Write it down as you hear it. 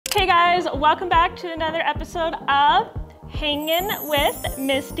Hey guys, welcome back to another episode of Hanging with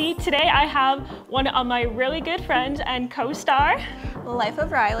Misty. Today I have one of my really good friends and co-star, Life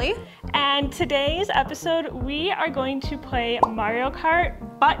of Riley. And today's episode we are going to play Mario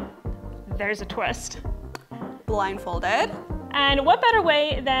Kart, but there's a twist. Blindfolded. And what better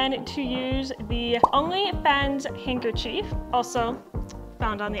way than to use the OnlyFans handkerchief, also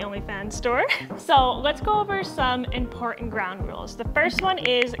found on the OnlyFans store. So let's go over some important ground rules. The first one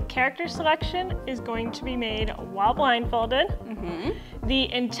is character selection is going to be made while blindfolded.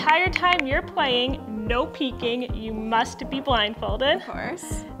 The entire time you're playing, no peeking, you must be blindfolded. Of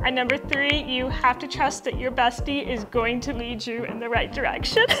course. And number 3, you have to trust that your bestie is going to lead you in the right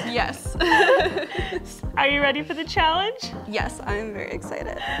direction. Yes. Are you ready for the challenge? Yes, I'm very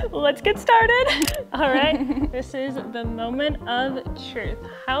excited. Let's get started. All right, this is the moment of truth.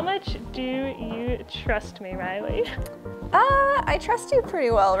 How much do you trust me, Riley? I trust you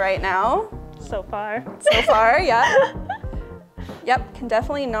pretty well right now. So far. So far, yeah. Yep, can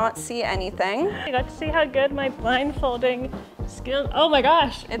definitely not see anything. Let's see how good my blindfolding skills. Oh my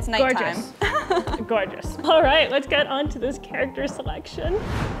gosh. It's nighttime. Gorgeous. Gorgeous. All right, let's get on to this character selection.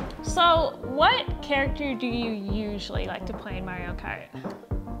 So what character do you usually like to play in Mario Kart?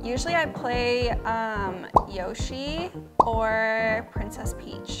 Usually I play Yoshi or Princess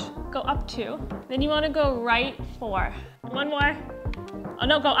Peach. Go up 2. Then you want to go right 4. One more. Oh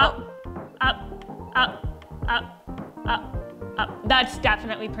no, go up, up, up, up, up. That's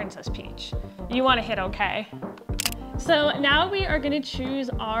definitely Princess Peach. You want to hit okay. So now we are going to choose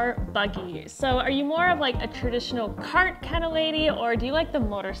our buggy. So are you more of like a traditional kart kind of lady, or do you like the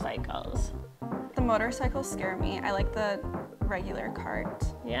motorcycles? The motorcycles scare me. I like the regular cart.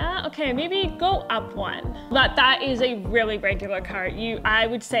 Yeah, okay, maybe go up 1. But that is a really regular cart. I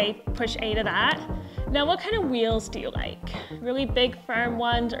would say push A to that. Now, what kind of wheels do you like? Really big, firm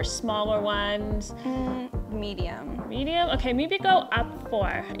ones or smaller ones? Medium. Medium? Okay, maybe go up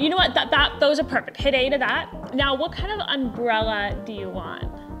 4. You know what, those are perfect. Hit A to that. Now, what kind of umbrella do you want?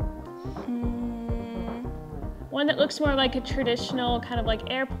 One that looks more like a traditional kind of like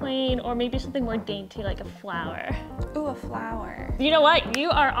airplane, or maybe something more dainty like a flower. Ooh, a flower. You know what? You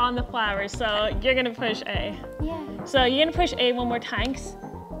are on the flowers, so you're gonna push A. Yeah. So you're gonna push A 1 more time,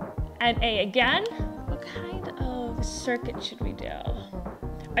 and A again. What kind of circuit should we do?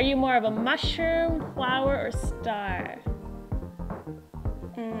 Are you more of a mushroom, flower, or star?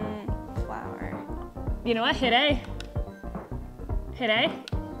 Flower. You know what? Hit A. Hit A.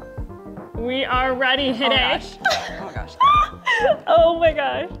 We are ready. Hit A. Gosh. Oh my gosh. Oh my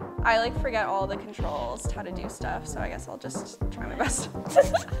gosh. I like forget all the controls, how to do stuff, so I guess I'll just try my best.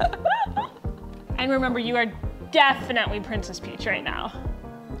 And remember, you are definitely Princess Peach right now.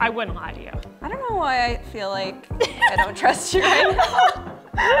 I wouldn't lie to you. I don't know why I feel like I don't trust you right now.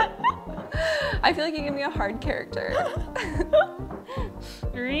 I feel like you give me a hard character.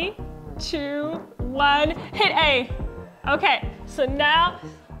 3, 2, 1, hit A. Okay, so now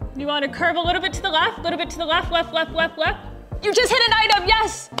you want to curve a little bit to the left, a little bit to the left, left, left, left, left. You just hit an item,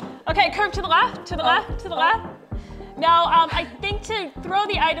 yes! Okay, curve to the left, to the left, to the left. Now, I think to throw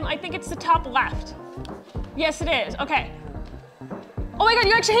the item, I think it's the top left. Yes, it is, okay. Oh my God,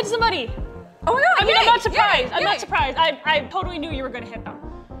 you actually hit somebody. Oh my God, I mean, I'm not surprised. Yay, I'm not surprised. I totally knew you were gonna hit them.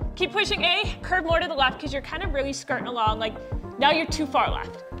 Keep pushing A, curve more to the left, because you're kind of really skirting along. Like, now you're too far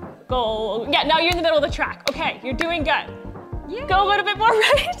left. Go, yeah, now you're in the middle of the track. Okay, you're doing good. Yay. Go a little bit more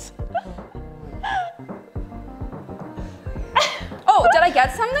right. Oh, did I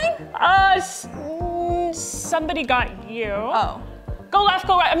get something? Somebody got you. Oh. Go left,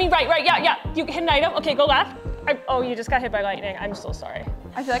 go right. I mean, right, yeah. You hit an item. Okay, go left. Oh, you just got hit by lightning. I'm so sorry.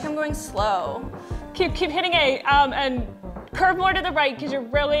 I feel like I'm going slow. Keep hitting A, and curve more to the right, because you're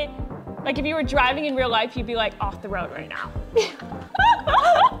really, like if you were driving in real life, you'd be like off the road right now.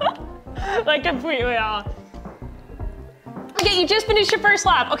 Like completely off. Okay, you just finished your first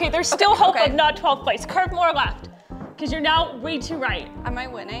lap. Okay, there's still hope of not 12th place. Curve more left, because you're now way too right. Am I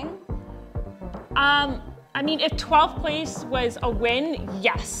winning? I mean, if 12th place was a win,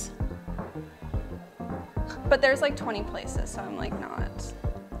 yes. But there's like 20 places, so I'm like not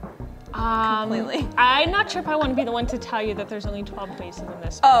completely. I'm not sure if I want to be the one to tell you that there's only 12 places in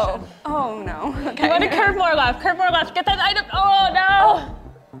this version. version. Oh no. Okay. You want to curve more left, get that item. Oh no!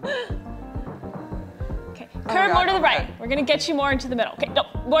 Okay, curve more to the right. We're gonna get you more into the middle. Okay, no,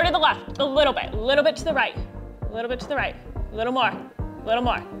 more to the left, a little bit to the right, a little bit to the right, a little more, little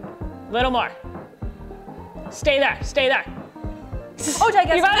more, little more. Stay there. Oh, did I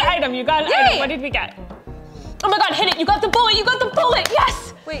get You got an item, item. What did we get? Oh my God, hit it, you got the bullet,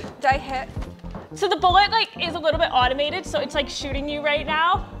 yes! Wait, did I hit? So the bullet like is a little bit automated, so it's like shooting you right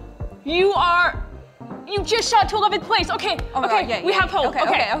now. You just shot to 11th place. Okay, Oh my okay, God, yeah, we yeah, have hope.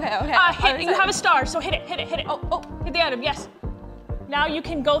 okay. Hit, you have a star, so hit it. Oh, hit the item, yes. Now you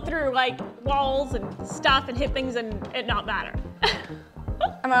can go through like walls and stuff and hit things and it not matter.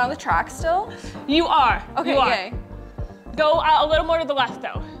 Am I on the track still? You are. Okay, you are. yay. Go a little more to the left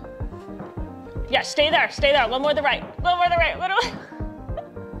though. Yeah, stay there, a little more to the right, a little more to the right,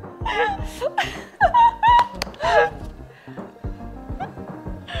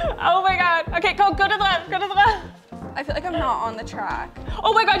 Oh my God. Okay, go to the left, I feel like I'm not on the track.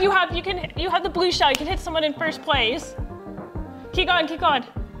 Oh my God, you have the blue shell. You can hit someone in first place. Keep going. Keep going.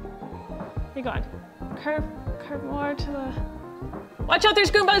 Curve more to the. Watch out! There's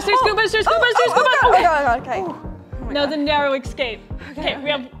Goombas. Oh my God, okay. No, the narrow escape. Okay,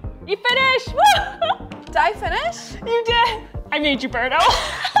 you finished. Did I finish? You did. I made you, Birdo.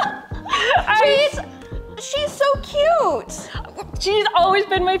 She's so cute. She's always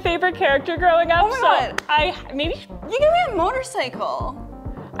been my favorite character growing up. Oh my God. Maybe You gave me a motorcycle.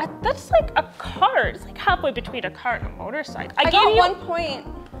 that's like a cart. It's like halfway between a cart and a motorcycle. I got 1 point.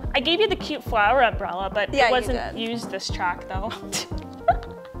 I gave you the cute flower umbrella, but Yeah, it wasn't you did. used this track though.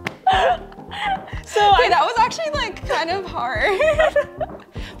 Okay, that was actually like kind of hard.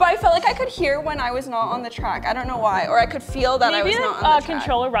 But I felt like I could hear when I was not on the track. I don't know why, or I could feel that I was not on the track.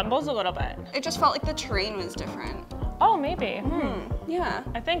 Controller rumbles a little bit. It just felt like the terrain was different. Oh, maybe. Yeah.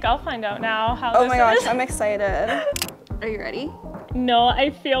 I think I'll find out now how Oh this my gosh, is. I'm excited. Are you ready? No,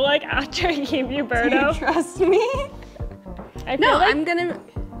 I feel like after I gave you Do you Birdo, trust me? I feel like, I'm gonna,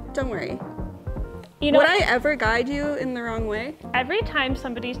 don't worry. you know, Would I ever guide you in the wrong way? every time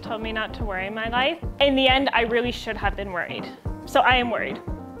somebody's told me not to worry in my life, in the end, I really should have been worried. So I am worried.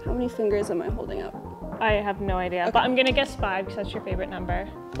 How many fingers am I holding up? I have no idea, Okay. but I'm gonna guess 5 because that's your favorite number.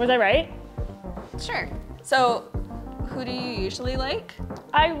 Was I right? Sure. So, who do you usually like?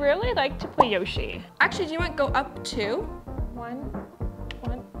 I really like to play Yoshi. Actually, do you want go up 2? 1,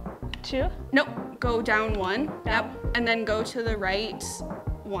 2. Nope, go down 1. Down. Yep, and then go to the right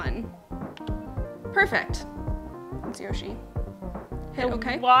 1. Perfect. It's Yoshi. Hit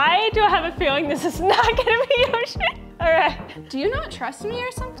okay? Why do I have a feeling this is not gonna be Yoshi? All right. Do you not trust me or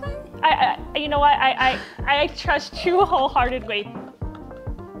something? You know what? I trust you wholeheartedly.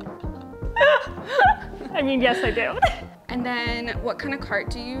 I mean, yes, I do. And then what kind of cart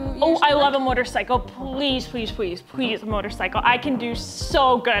do you usually Oh, I love a like? motorcycle. Please, please, please, please, a motorcycle. I can do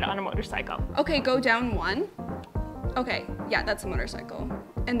so good on a motorcycle. Okay, go down 1. Okay, yeah, that's a motorcycle.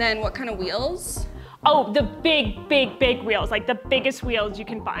 And then what kind of wheels? Oh, the big wheels, like the biggest wheels you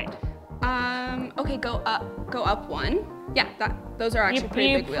can find. Okay, go up 1. Yeah, those are actually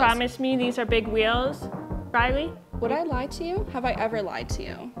pretty big You wheels. promise me these are big wheels, Riley? Would I lie to you? Have I ever lied to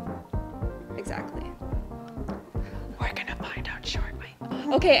you? Exactly. We're gonna find out shortly.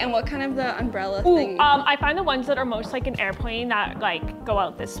 Okay, and what kind of the umbrella Ooh, thing? I find the ones that are most like an airplane that like go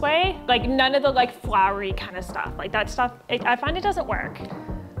out this way, like none of the like flowery kind of stuff. Like that stuff, I find it doesn't work.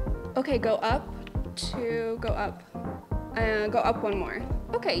 Okay, go up 2, go up 1 more.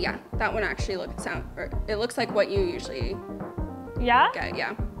 Okay, yeah, that one actually it looks like what you usually Yeah? get,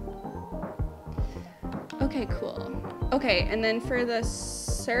 yeah. Okay, cool. Okay, and then for the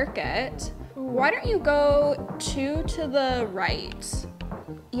circuit, why don't you go 2 to the right?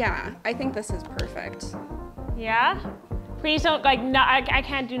 Yeah, I think this is perfect. Yeah? Please don't like, no, I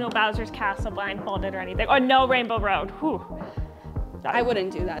can't do no Bowser's Castle blindfolded or anything, or no Rainbow Road. Whew. I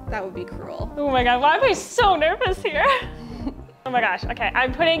wouldn't do that. That would be cruel. Oh my God, why am I so nervous here? Oh my gosh, okay,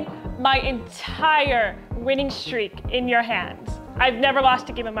 I'm putting my entire winning streak in your hands. I've never lost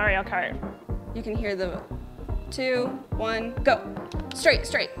a game of Mario Kart. You can hear the 2, 1, go. Straight.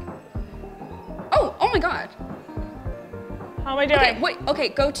 Oh my God. How am I doing? Okay, wait, okay,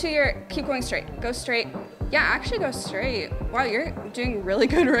 keep going straight. Go straight. Yeah, actually go straight. Wow, you're doing really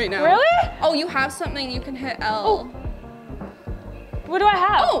good right now. Really? Oh, you have something, you can hit L. What do I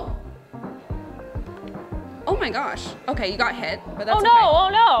have? Oh my gosh. Okay, you got hit, but that's Oh no, okay. oh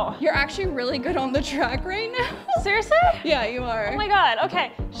no. You're actually really good on the track right now. Seriously? Yeah, you are. Oh my God,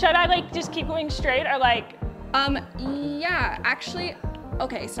 okay. Should I like just keep going straight or like? Yeah, actually,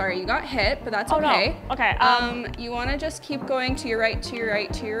 okay, sorry, you got hit, but that's Oh, okay. no. Okay, you wanna just keep going to your right, to your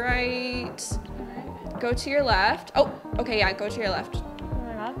right, to your right. Go to your left. Oh, okay, yeah, go to your left. Oh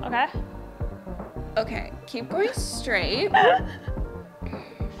my God, okay. Okay, keep going straight.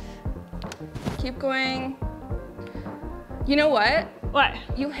 Keep going. You know what? What?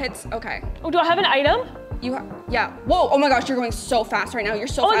 You hit, okay. Oh, do I have an item? Yeah. Whoa, oh my gosh, you're going so fast right now. You're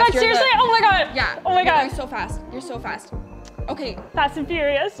so Oh my fast. God, seriously? Oh my God. Yeah. Oh my You're God. going so fast. You're so fast. Okay. Fast and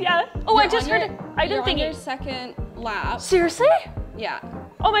Furious, yeah. Oh, I just heard an item You're on your thingy. second lap. Seriously? Yeah.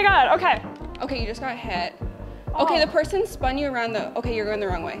 Oh my God, okay. Okay, you just got hit. Oh. Okay, the person spun you around the, okay, you're going the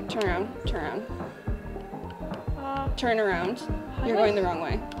wrong way. Turn around, turn around. Turn around. You're going the wrong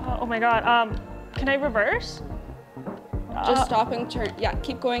way. Oh my God, can I reverse? Just stop and turn. Yeah,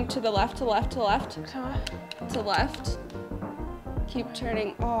 keep going to the left, to left, to left. To left. Keep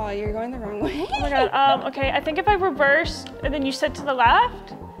turning. Oh, you're going the wrong way. Oh my God, okay, I think if I reverse, and then you said to the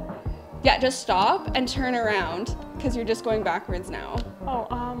left? Yeah, just stop and turn around, because you're just going backwards now. Oh,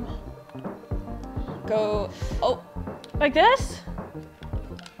 Go, oh. Like this?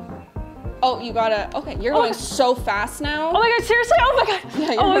 Oh, you gotta, okay, you're going so fast now. Oh my God, seriously? Oh my God.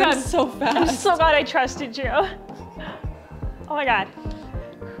 Yeah, you're going so fast. I'm so glad I trusted you. Oh my God.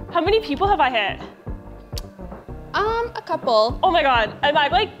 How many people have I hit? A couple. Oh my God, am I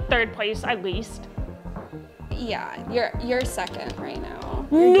like third place at least? Yeah, you're second right now.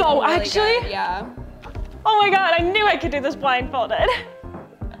 No, really actually? Good. Yeah. Oh my God, I knew I could do this blindfolded.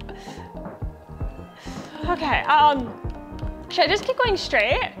 Okay, should I just keep going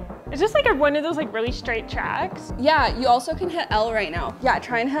straight? Is this like one of those like really straight tracks? Yeah, you also can hit L right now. Yeah,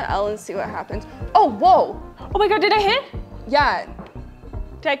 try and hit L and see what happens. Oh, whoa. Oh my God, did I hit? Yeah.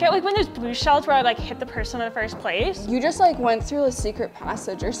 Did I get like one of those blue shells where I like hit the person in the first place? You just like went through a secret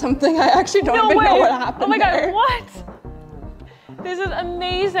passage or something. I actually don't even know what happened. Oh my God, there. what? This is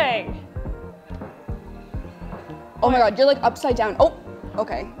amazing. Oh my God, you're like upside down. Oh,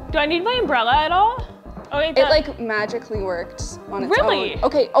 okay. Do I need my umbrella at all? Oh, wait, it like magically worked on its really? own.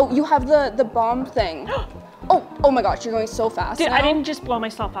 Okay, oh, you have the bomb thing. Oh my gosh, you're going so fast now. I didn't just blow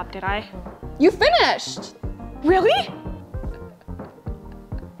myself up, did I? You finished. Really?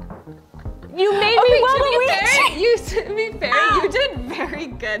 You made me To be fair, you did very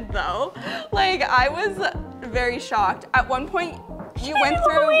good though. Like, I was very shocked. At one point, you went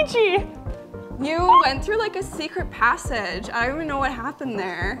through like a secret passage. I don't even know what happened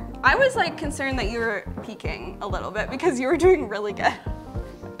there. I was like concerned that you were peeking a little bit because you were doing really good.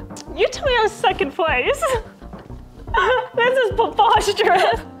 You told me I was second place. This is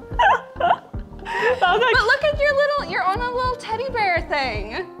preposterous. But look at you're on a little teddy bear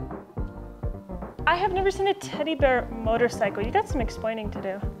thing. I have never seen a teddy bear motorcycle. You got some explaining to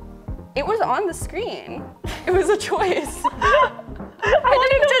do. It was on the screen. It was a choice. I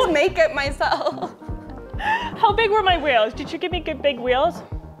didn't just make it myself. How big were my wheels? Did you give me good big wheels?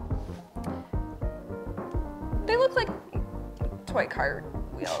 They look like toy car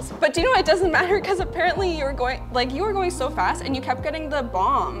wheels. But do you know it doesn't matter because apparently you were going so fast and you kept getting the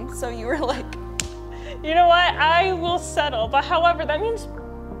bomb. So you were like, you know what? I will settle. But however, that means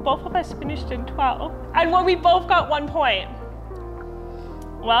both of us finished in 12. And we both got 1 point.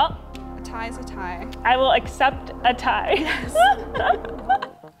 Well, a tie's a tie. I will accept a tie. Yes.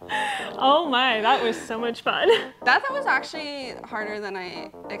 Oh my, that was so much fun. That was actually harder than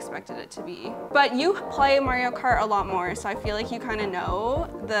I expected it to be. But you play Mario Kart a lot more, so I feel like you kind of know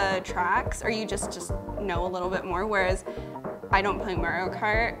the tracks, or you just know a little bit more, whereas I don't play Mario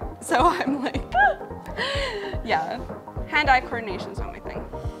Kart, so I'm like, yeah. Hand-eye coordination's not my thing.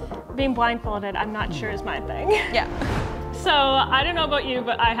 Being blindfolded, I'm not sure is my thing. Yeah. So I don't know about you,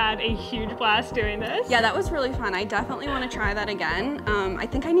 but I had a huge blast doing this. Yeah, that was really fun. I definitely want to try that again. I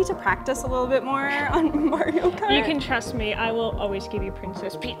think I need to practice a little bit more on Mario Kart. You can trust me. I will always give you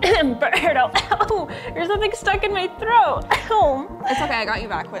Princess Peach. Birdo. Ow! There's something stuck in my throat. Ow! It's okay. I got you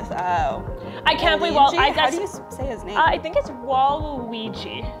back with. I can't believe. How do you say his name? I think it's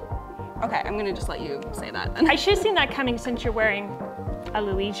Waluigi. Okay, I'm gonna just let you say that then. I should have seen that coming since you're wearing a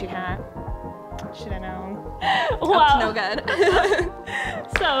Luigi hat. Should have known. Well, up to no good.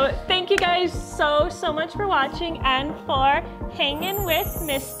 So thank you guys so much for watching and for hanging with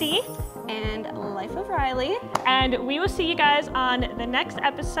Misty and Life of Riley. And we will see you guys on the next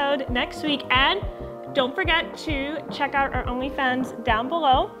episode next week. And don't forget to check out our OnlyFans down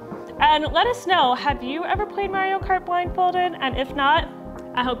below. And let us know, have you ever played Mario Kart blindfolded? And if not,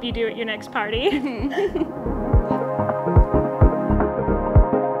 I hope you do at your next party.